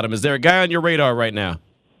talking about him. Is there a guy on your radar right now?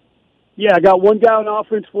 Yeah, I got one guy on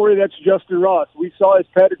offense for you. That's Justin Ross. We saw his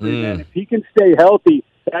pedigree, man. If he can stay healthy,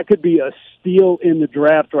 that could be a steal in the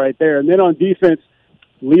draft right there. And then on defense,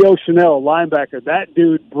 Leo Chanel, linebacker, that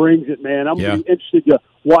dude brings it, man. I'm really interested to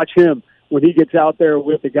watch him when he gets out there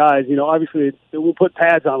with the guys. You know, obviously we'll put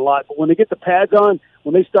pads on a lot, but when they get the pads on,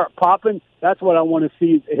 when they start popping, that's what I want to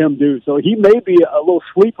see him do. So he may be a little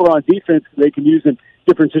sleeper on defense that they can use in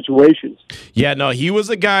different situations. Yeah, no, he was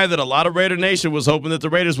a guy that a lot of Raider Nation was hoping that the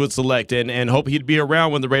Raiders would select and hope he'd be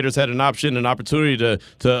around when the Raiders had an opportunity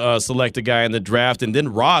to select a guy in the draft. And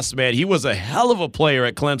then Ross, man, he was a hell of a player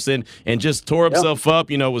at Clemson and just tore himself up,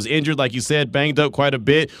 was injured, like you said, banged up quite a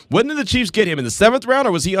bit. When did the Chiefs get him, in the 7th round,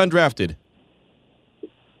 or was he undrafted?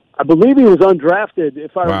 I believe he was undrafted,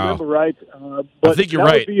 if I remember right. But I think you're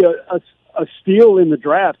right. That would be a steal in the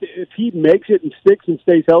draft. If he makes it and sticks and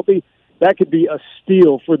stays healthy, that could be a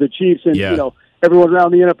steal for the Chiefs. And, everyone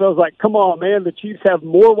around the NFL is like, come on, man, the Chiefs have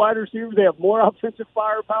more wide receivers. They have more offensive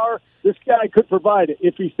firepower. this guy could provide it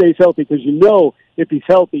if he stays healthy, because if he's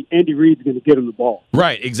healthy, Andy Reid's going to get him the ball.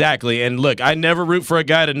 Right, exactly. And look, I never root for a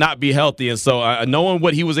guy to not be healthy. And so knowing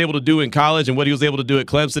what he was able to do in college and what he was able to do at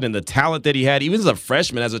Clemson and the talent that he had, even as a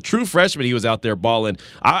freshman, as a true freshman, he was out there balling.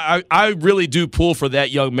 I really do pull for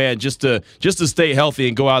that young man just to stay healthy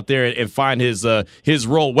and go out there and find his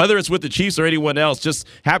role, whether it's with the Chiefs or anyone else. Just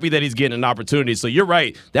happy that he's getting an opportunity. So you're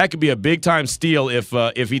right. That could be a big-time steal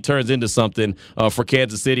if he turns into something for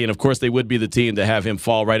Kansas City. And, of course, they would be the team to have him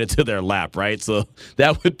fall right into their lap, right? So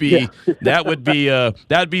that would be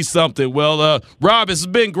that'd be something. Well, Rob, this has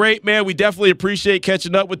been great, man. We definitely appreciate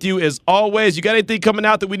catching up with you as always. You got anything coming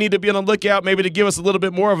out that we need to be on the lookout, maybe to give us a little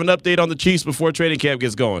bit more of an update on the Chiefs before training camp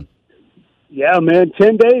gets going? Yeah, man,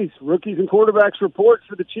 10 days. Rookies and quarterbacks report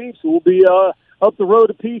for the Chiefs. We'll be up the road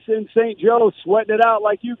a piece in St. Joe, sweating it out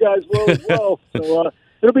like you guys will as well. So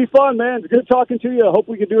it'll be fun, man. It's good talking to you. I hope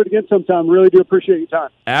we can do it again sometime. Really do appreciate your time.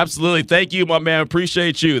 Absolutely. Thank you, my man.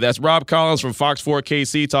 Appreciate you. That's Rob Collins from Fox 4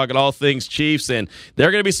 KC talking all things Chiefs, and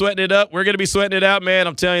they're going to be sweating it up. We're going to be sweating it out, man.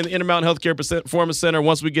 I'm telling you, the Intermountain Healthcare Performance Center,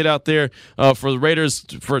 once we get out there for the Raiders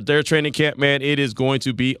for their training camp, man, it is going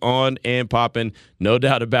to be on and popping. No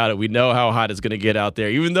doubt about it. We know how hot it's going to get out there.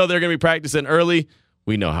 Even though they're going to be practicing early,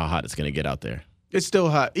 we know how hot it's going to get out there. It's still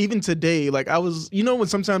hot. Even today, like I was, when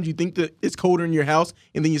sometimes you think that it's colder in your house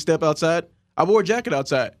and then you step outside? I wore a jacket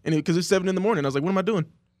outside and because it's 7 a.m. I was like, what am I doing?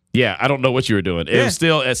 Yeah, I don't know what you were doing. It was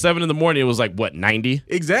still at 7 a.m. It was like, what, 90?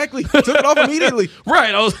 Exactly. Took it off immediately.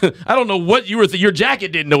 Right. I don't know what you were thinking. Your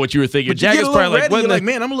jacket didn't know what you were thinking. Your jacket's probably like, what?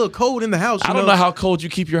 Man, I'm a little cold in the house. I don't know how cold you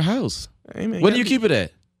keep your house. Hey, man, what do you keep it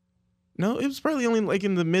at? No, it was probably only like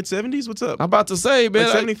in the mid-70s. What's up? I'm about to say, man.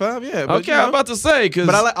 Like 75, yeah. But, I'm about to say.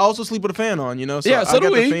 But I also sleep with a fan on, So yeah, so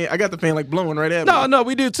do we. I got the fan like blowing right at me. No,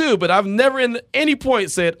 we do too. But I've never in any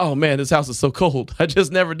point said, oh, man, this house is so cold. I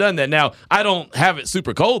just never done that. Now, I don't have it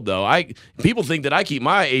super cold, though. People think that I keep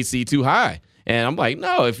my AC too high. And I'm like,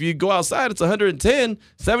 no, if you go outside, it's 110.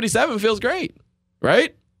 77 feels great,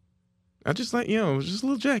 right? I just like, just a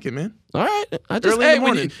little jacket, man. All right.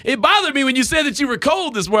 It bothered me when you said that you were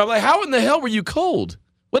cold this morning. I'm like, how in the hell were you cold?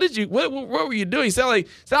 What were you doing? You sound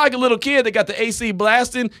like a little kid that got the AC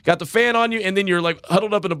blasting, got the fan on you, and then you're like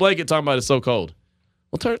huddled up in a blanket talking about it's so cold.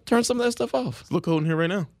 Well, turn some of that stuff off. It's a little cold in here right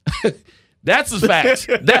now. That's a fact.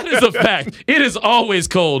 That is a fact. It is always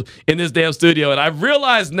cold in this damn studio. And I've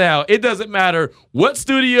realized now it doesn't matter what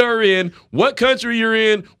studio you're in, what country you're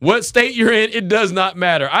in, what state you're in. It does not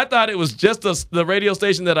matter. I thought it was just the radio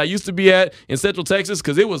station that I used to be at in Central Texas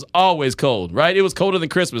because it was always cold, right? It was colder than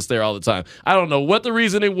Christmas there all the time. I don't know what the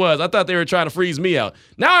reason it was. I thought they were trying to freeze me out.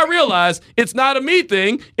 Now I realize it's not a me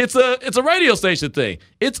thing. It's a radio station thing.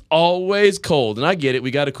 It's always cold. And I get it. We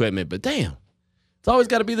got equipment. But damn. It's always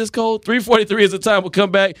got to be this cold. 3:43 is the time. We'll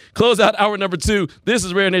come back, close out hour number 2. This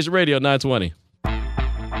is Raider Nation Radio 920.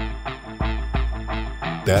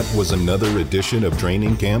 That was another edition of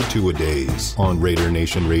Training Camp 2-A-Days on Raider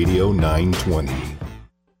Nation Radio 920.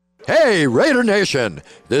 Hey, Raider Nation!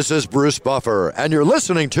 This is Bruce Buffer, and you're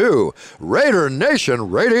listening to Raider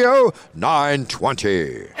Nation Radio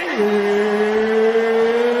 920.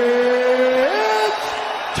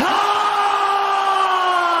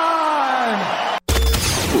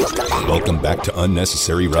 Welcome back to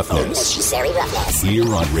Unnecessary Roughness.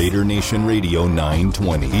 Here on Raider Nation Radio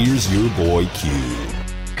 920. Here's your boy Q.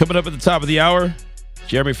 Coming up at the top of the hour,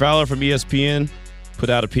 Jeremy Fowler from ESPN put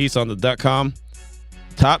out a piece on the .com.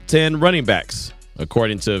 Top 10 running backs,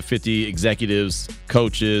 according to 50 executives,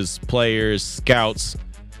 coaches, players, scouts.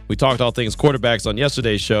 We talked all things quarterbacks on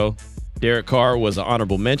yesterday's show. Derek Carr was an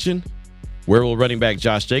honorable mention. Where will running back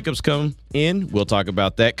Josh Jacobs come in? We'll talk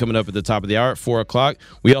about that coming up at the top of the hour at 4 o'clock.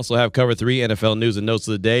 We also have Cover 3 NFL news and notes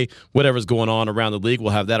of the day. Whatever's going on around the league, we'll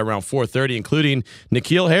have that around 4:30, including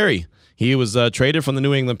N'Keal Harry. He was traded from the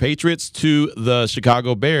New England Patriots to the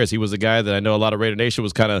Chicago Bears. He was a guy that I know a lot of Raider Nation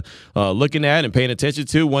was kind of looking at and paying attention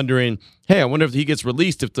to, wondering, hey, I wonder if he gets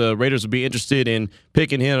released, if the Raiders would be interested in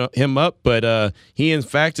picking him up. But he, in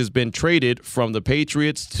fact, has been traded from the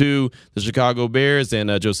Patriots to the Chicago Bears.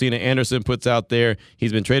 And Josina Anderson puts out there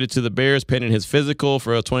he's been traded to the Bears pending his physical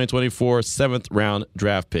for a 2024 7th-round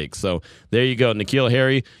draft pick. So there you go. N'Keal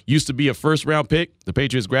Harry used to be a first-round pick. The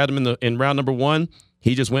Patriots grabbed him in round number 1.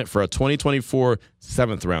 He just went for a 2024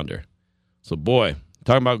 7th-rounder. So, boy,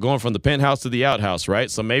 talking about going from the penthouse to the outhouse, right?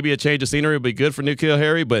 So maybe a change of scenery would be good for N'Keal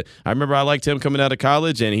Harry, but I remember I liked him coming out of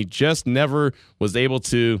college, and he just never was able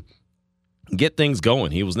to get things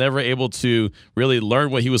going. He was never able to really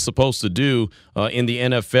learn what he was supposed to do in the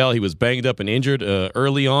NFL. He was banged up and injured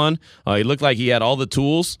early on. He looked like he had all the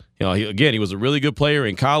tools. He was a really good player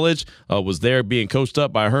in college, was there being coached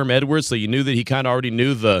up by Herm Edwards, so you knew that he kind of already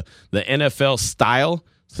knew the NFL style.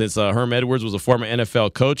 Since Herm Edwards was a former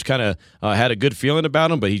NFL coach, kind of had a good feeling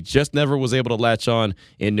about him, but he just never was able to latch on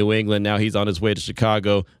in New England. Now he's on his way to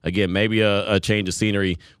Chicago. Again, maybe a change of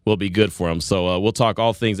scenery will be good for him. So we'll talk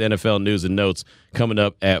all things NFL news and notes coming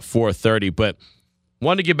up at 4:30. But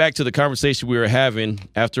wanted to get back to the conversation we were having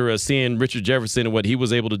after seeing Richard Jefferson and what he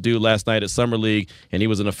was able to do last night at Summer League, and he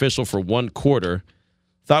was an official for one quarter.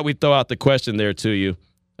 Thought we'd throw out the question there to you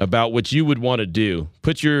about what you would want to do.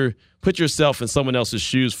 Put yourself in someone else's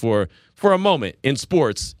shoes for a moment in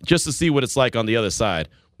sports just to see what it's like on the other side.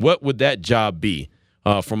 What would that job be?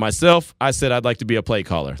 For myself, I said I'd like to be a play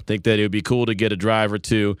caller. Think that it would be cool to get a drive or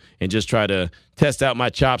two and just try to test out my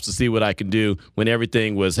chops to see what I can do when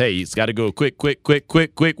everything was, hey, it's got to go quick. What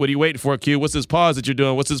are you waiting for, Q? What's this pause that you're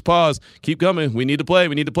doing? What's this pause? Keep coming. We need to play.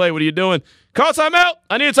 What are you doing? Call timeout.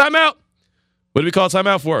 I need a timeout. What do we call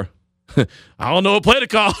timeout for? I don't know what play to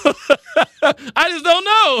call. I just don't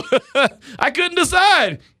know. I couldn't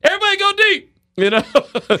decide. Everybody go deep.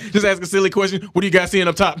 Just ask a silly question. What are you guys seeing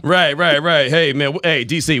up top? Right. Hey, man. Hey,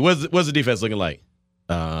 DC, what's the defense looking like?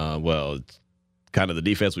 Well, it's kind of the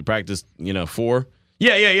defense we practiced, for.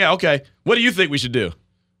 Yeah. Okay. What do you think we should do?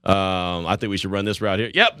 I think we should run this route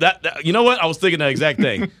here. Yep. That you know what? I was thinking that exact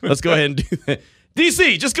thing. Let's go ahead and do that.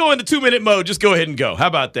 DC, just go into 2-minute mode. Just go ahead and go. How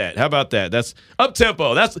about that? That's up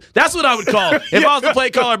tempo. That's what I would call. If I was the play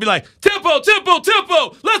caller, I'd be like, tempo. Let's go.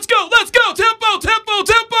 Tempo.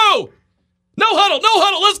 No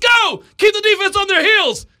huddle. Let's go. Keep the defense on their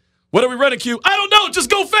heels. What are we running, Q? I don't know. Just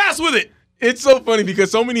go fast with it. It's so funny because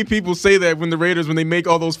so many people say that when the Raiders, when they make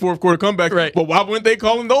all those fourth quarter comebacks, right. But why weren't they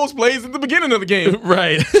calling those plays at the beginning of the game?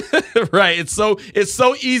 Right. Right. It's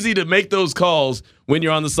so easy to make those calls when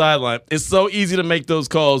you're on the sideline. It's so easy to make those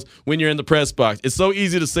calls when you're in the press box. It's so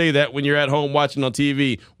easy to say that when you're at home watching on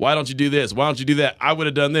TV. Why don't you do this? Why don't you do that? I would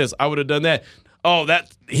have done this. I would have done that. Oh,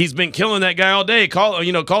 he's been killing that guy all day. Call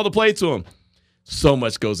the play to him. So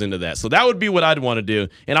much goes into that. So that would be what I'd want to do.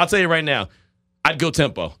 And I'll tell you right now, I'd go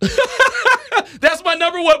tempo. That's my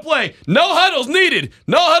number one play. No huddles needed.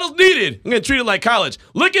 I'm going to treat it like college.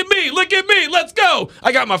 Look at me. Let's go.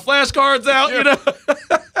 I got my flashcards out,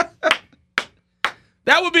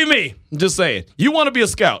 That would be me. I'm just saying. You want to be a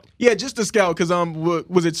scout. Yeah, just a scout because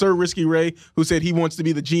was it Sir Risky Ray who said he wants to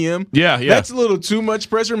be the GM? Yeah. That's a little too much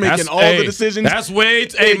pressure making the decisions. That's way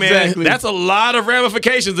man. That's a lot of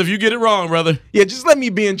ramifications if you get it wrong, brother. Yeah, just let me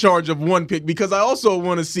be in charge of one pick because I also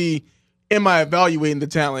want to see, am I evaluating the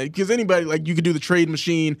talent? Because anybody, you could do the trade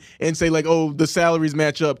machine and say, the salaries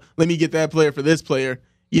match up. Let me get that player for this player,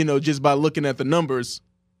 just by looking at the numbers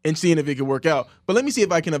and seeing if it can work out. But let me see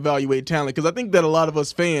if I can evaluate talent because I think that a lot of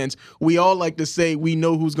us fans, we all like to say we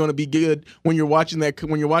know who's going to be good when you're watching the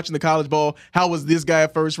college ball. How was this guy a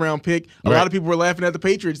first-round pick? A lot of people were laughing at the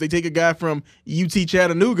Patriots. They take a guy from UT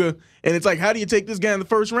Chattanooga, and it's like, how do you take this guy in the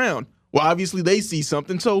first round? Well, obviously they see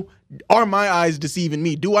something. So are my eyes deceiving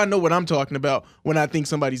me? Do I know what I'm talking about when I think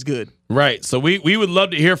somebody's good? Right. So we would love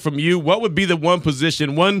to hear from you. What would be the one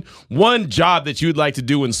position, one job that you'd like to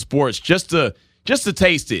do in sports just to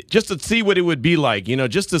taste it, just to see what it would be like,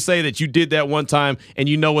 just to say that you did that one time and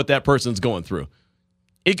you know what that person's going through.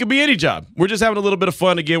 It could be any job. We're just having a little bit of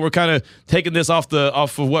fun. Again, we're kind of taking this off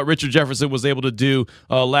of what Richard Jefferson was able to do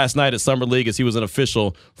last night at Summer League as he was an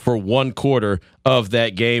official for one quarter of that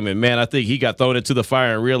game. And, man, I think he got thrown into the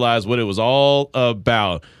fire and realized what it was all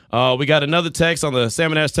about. We got another text on the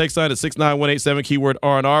Salmon Ash text line at 69187, keyword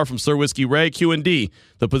R&R from Sir Whiskey Ray. Q&D,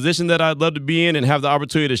 the position that I'd love to be in and have the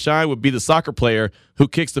opportunity to shine would be the soccer player who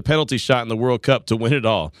kicks the penalty shot in the World Cup to win it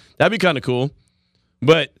all. That'd be kind of cool.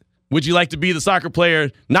 But would you like to be the soccer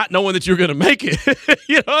player not knowing that you're going to make it?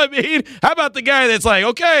 You know what I mean? How about the guy that's like,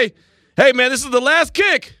 okay, hey, man, this is the last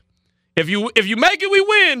kick. If you make it, we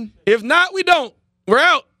win. If not, we don't. We're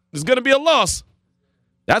out. It's going to be a loss.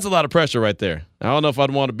 That's a lot of pressure right there. I don't know if I'd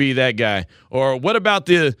want to be that guy. Or what about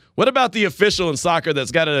the official in soccer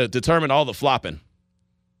that's got to determine all the flopping?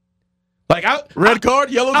 Red card,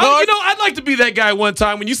 yellow card? I'd like to be that guy one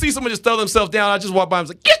time. When you see someone just throw themselves down, I just walk by and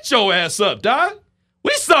say, get your ass up, dog.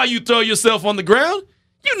 We saw you throw yourself on the ground.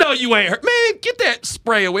 You know you ain't hurt. Man, get that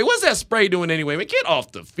spray away. What's that spray doing anyway? Man, get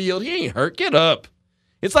off the field. He ain't hurt. Get up.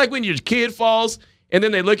 It's like when your kid falls, and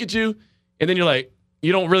then they look at you, and then you're like,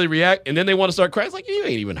 you don't really react, and then they want to start crying. It's like, you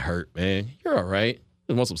ain't even hurt, man. You're all right.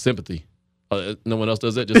 I want some sympathy. No one else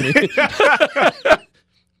does that, just me?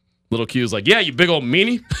 Little Q's like, yeah, you big old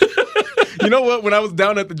meanie. You know what? When I was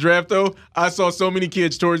down at the draft, though, I saw so many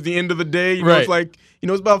kids towards the end of the day. You know, it's like,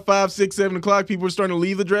 it's about 5, 6, 7 o'clock. People were starting to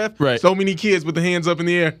leave the draft. Right. So many kids with the hands up in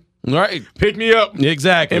the air. Right. Pick me up.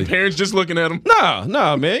 Exactly. And parents just looking at them.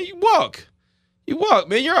 No, man. You walk,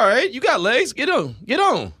 man. You're all right. You got legs. Get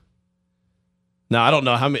on. Now, I don't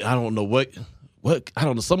know how many. I don't know what. I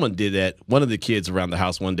don't know. Someone did that. One of the kids around the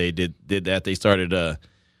house one day did that. They started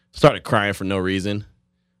crying for no reason.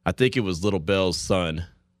 I think it was Little Belle's son,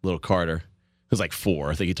 Little Carter. He was like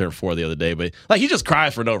 4. I think he turned 4 the other day. But like he just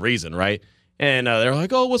cried for no reason, right? And they're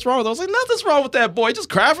like, "Oh, what's wrong with him?" I was like, "Nothing's wrong with that boy. He just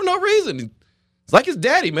cried for no reason." It's like his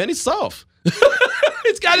daddy, man. He's soft.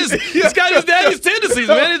 He's got his daddy's tendencies,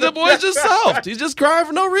 man. The boy's just soft. He's just crying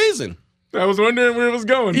for no reason. I was wondering where it was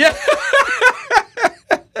going. Yeah.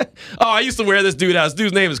 Oh, I used to wear this dude out. This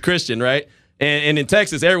dude's name is Christian, right? And in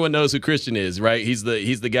Texas, everyone knows who Christian is, right? He's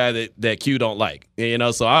the guy that Q don't like, you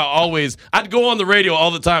know. So I'd go on the radio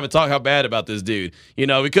all the time and talk how bad about this dude, you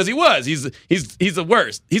know, because he's the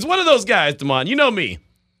worst. He's one of those guys, Damon. You know me.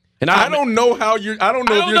 And I don't know if you're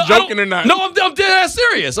joking or not. No, I'm dead ass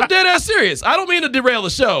serious. I don't mean to derail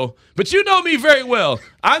the show, but you know me very well.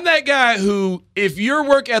 I'm that guy who, if your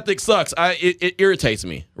work ethic sucks, it irritates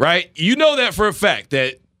me, right? You know that for a fact,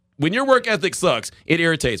 that when your work ethic sucks, it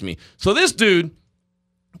irritates me. So this dude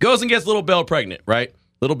goes and gets Little Belle pregnant, right?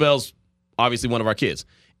 Little Belle's obviously one of our kids.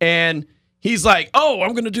 And he's like, "Oh,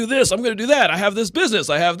 I'm going to do this. I'm going to do that. I have this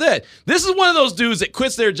business. I have that." This is one of those dudes that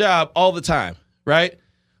quits their job all the time, right?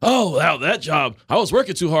 "Oh, wow, that job, I was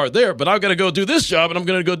working too hard there, but I'm going to go do this job, and I'm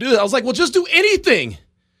going to go do that." I was like, well, just do anything.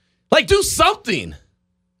 Like, do something.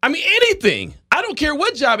 I mean, anything. I don't care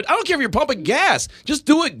what job. I don't care if you're pumping gas. Just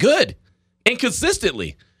do it good and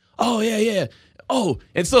consistently. "Oh, yeah. Oh,"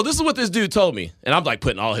 and so this is what this dude told me. And I'm like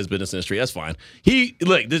putting all his business in the street. That's fine.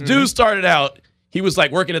 This dude started out, he was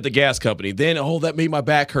like working at the gas company. Then, that made my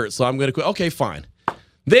back hurt, so I'm going to quit. Okay, fine.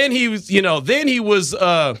 Then he was going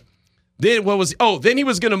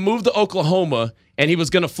to move to Oklahoma and he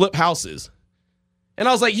was going to flip houses. And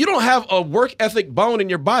I was like, you don't have a work ethic bone in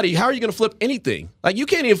your body. How are you going to flip anything? Like, you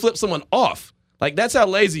can't even flip someone off. Like, that's how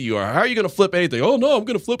lazy you are. How are you going to flip anything? "Oh, no, I'm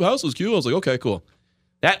going to flip houses, Q." I was like, okay, cool.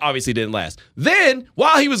 That obviously didn't last. Then,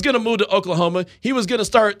 while he was going to move to Oklahoma, he was going to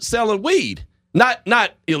start selling weed. Not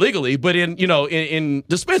illegally, but in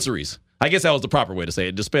dispensaries. I guess that was the proper way to say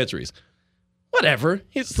it, dispensaries. Whatever.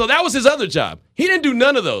 So that was his other job. He didn't do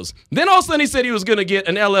none of those. Then all of a sudden he said he was going to get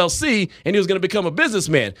an LLC and he was going to become a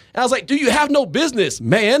businessman. And I was like, "Do you have no business,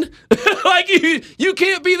 man?" Like, you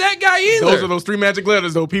can't be that guy either. Those are those 3 magic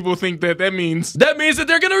letters, though. People think that means that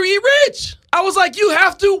they're going to be rich. I was like, you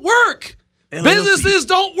have to work. LLC. Businesses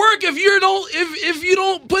don't work if you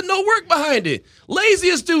don't put no work behind it.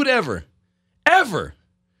 Laziest dude ever.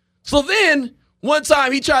 So then one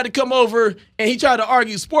time he tried to come over and he tried to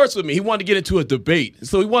argue sports with me. He wanted to get into a debate.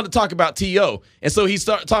 So he wanted to talk about T.O. And so he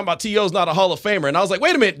started talking about T.O.'s not a Hall of Famer. And I was like,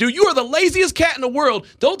 wait a minute, dude, you are the laziest cat in the world.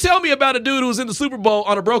 Don't tell me about a dude who was in the Super Bowl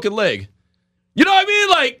on a broken leg. You know what I mean?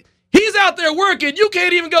 Like, he's out there working. You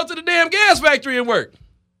can't even go to the damn gas factory and work.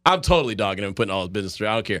 I'm totally dogging him and putting all his business through.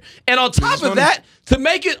 I don't care. And on top of that, to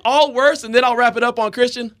make it all worse, and then I'll wrap it up on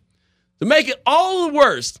Christian, to make it all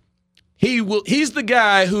worse, he's the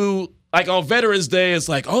guy who, like, on Veterans Day, it's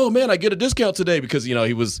like, "Oh, man, I get a discount today," because,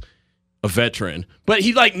 he was a veteran. But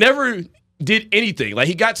he, like, never did anything. Like,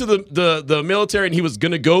 he got to the military and he was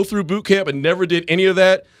going to go through boot camp and never did any of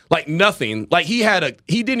that. Like, nothing. Like, he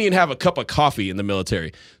didn't even have a cup of coffee in the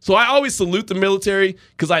military. So I always salute the military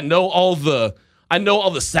because I know all the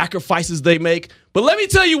sacrifices they make. But let me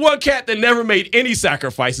tell you one cat that never made any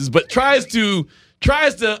sacrifices, but tries to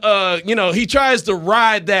ride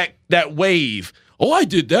that wave. "Oh, I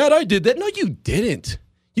did that. No, you didn't.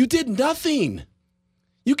 You did nothing.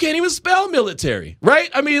 You can't even spell military, right?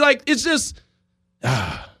 I mean, like, it's just,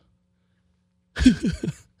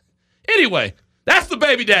 Anyway, that's the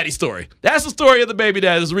baby daddy story. That's the story of the baby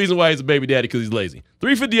daddy. There's the reason why he's a baby daddy, because he's lazy.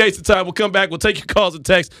 3:58 is the time. We'll come back. We'll take your calls and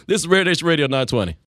texts. This is Raider Nation Radio 920.